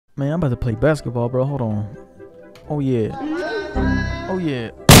Man, I'm about to play basketball, bro. Hold on. Oh, yeah. Oh, yeah.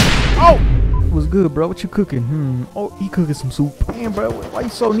 Oh! What's good, bro? What you cooking? Oh, he cooking some soup. Damn, bro. Why you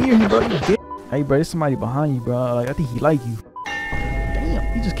so near him, bro? You dead? Hey, bro, there's somebody behind you, bro. Like, I think he like you. Damn,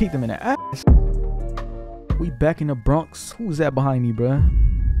 he just kicked him in the ass. We back in the Bronx. Who's that behind me, bro?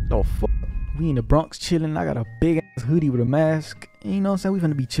 Oh, fuck. We in the Bronx chilling. I got a big ass hoodie with a mask. And you know what I'm saying? We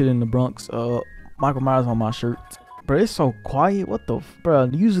finna be chilling in the Bronx. Michael Myers on my shirt. Bro, it's so quiet. What the bro?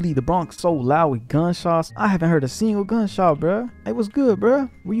 Usually the Bronx so loud with gunshots. I haven't heard a single gunshot, bro. Hey, what's good, bro?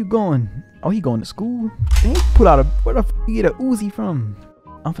 Where you going? Oh, he going to school? Dang, he pull out a, where the f you get a Uzi from?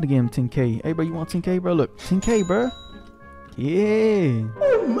 I'm finna give him 10K. Hey, bro, you want 10K, bro? Look, 10K, bro. Yeah.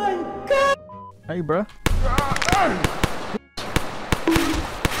 Oh my god. Hey, bro.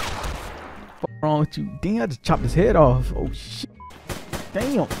 What's wrong with you? Damn, I just chopped his head off. Oh shit.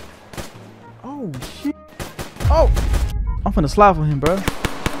 Damn. Oh shit. Oh, I'm finna slide for him, bro.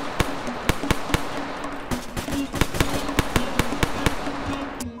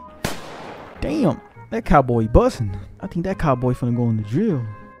 Damn, that cowboy busting. I think that cowboy finna go in the drill.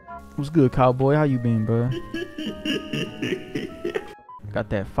 What's good, cowboy? How you been, bro? Got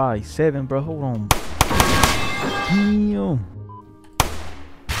that 5'7", bro. Hold on. Damn.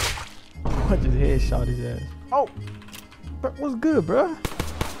 I just headshot his ass. Oh, bro, what's good, bro?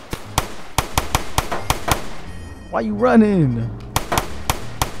 Why you running?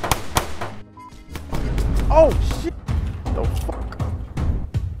 Oh shit! The fuck?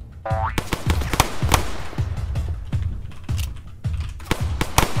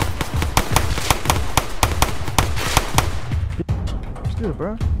 What's good,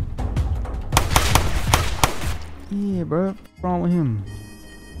 bro? Yeah, bro. What's wrong with him?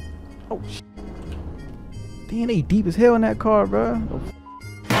 Oh shit! Damn, they deep as hell in that car, bro.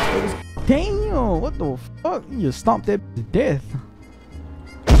 Damn, what the fuck? You just stomped that to death.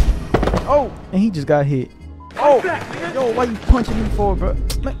 Oh, and he just got hit. Oh, yo, why you punching me for, bro?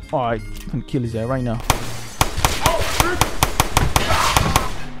 Alright, I'm gonna kill his ass right now.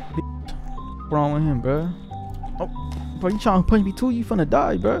 What's wrong with him, bro? Oh, bro, you trying to punch me too? You finna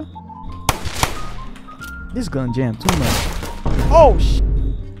die, bro. This gun jammed too much. Oh, shit.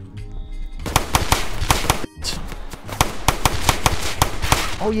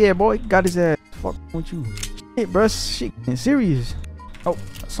 Oh yeah, boy, got his ass. Fuck with you. Shit, bruh, shit getting serious. Oh,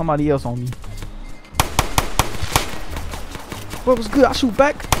 somebody else on me. What was good? I shoot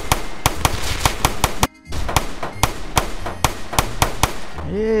back.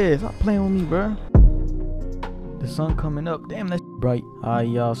 Yeah, stop playing with me, bruh. The sun coming up. Damn, that's bright. Alright,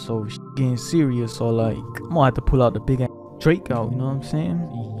 y'all, so getting serious. So like, I'm gonna have to pull out the big ass Drake out. You know what I'm saying?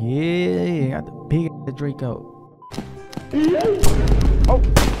 Yeah, got the big ass Drake out. Oh!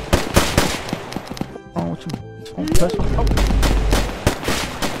 What's wrong with you? Don't touch me. Oh.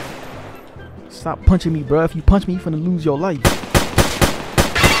 Stop punching me, bro. If you punch me, you finna lose your life.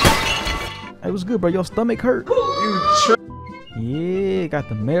 Hey, what's good, bro? Your stomach hurt? Yeah, got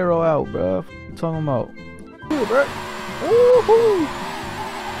the marrow out, bro. What you talking about? Good, bro. Woohoo!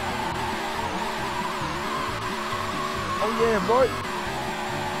 Oh yeah, boy.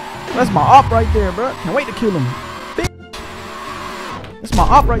 That's my op right there, bro. Can't wait to kill him. That's my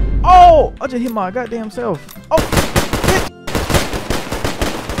op right. Oh, I just hit my goddamn self. Oh, shit.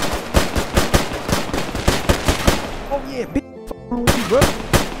 Oh yeah, big wrong with you, bro.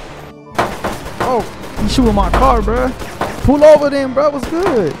 Oh, you shooting my car, bro. Pull over then, bro. What's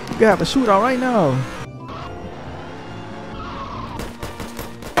good? You can have a shootout right now.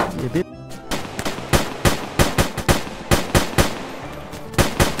 Yeah, bitch.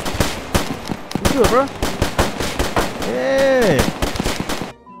 What's good, bro? Yeah.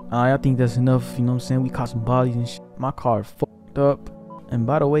 I think that's enough, you know what I'm saying? We caught some bodies and shit. My car fucked up. And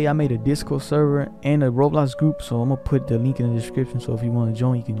by the way, I made a Discord server and a Roblox group, so I'm gonna put the link in the description. So if you want to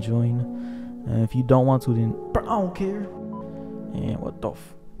join, you can join. And if you don't want to, then bro, I don't care. And what the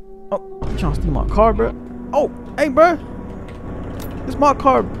f? Oh, you trying to steal my car, bro? Oh, hey, bro, it's my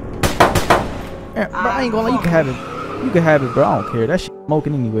car. Yeah, bro, I ain't gonna lie, you can have it. You can have it, bro. I don't care. That shit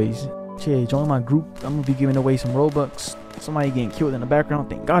smoking anyways. Yeah, join my group. I'm gonna be giving away some Robux. Somebody getting killed in the background.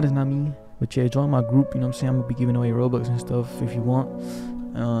 Thank God it's not me. But yeah, join my group. You know what I'm saying? I'm gonna be giving away Robux and stuff if you want.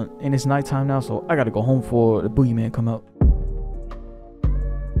 And it's nighttime now, so I gotta go home for the boogeyman come out.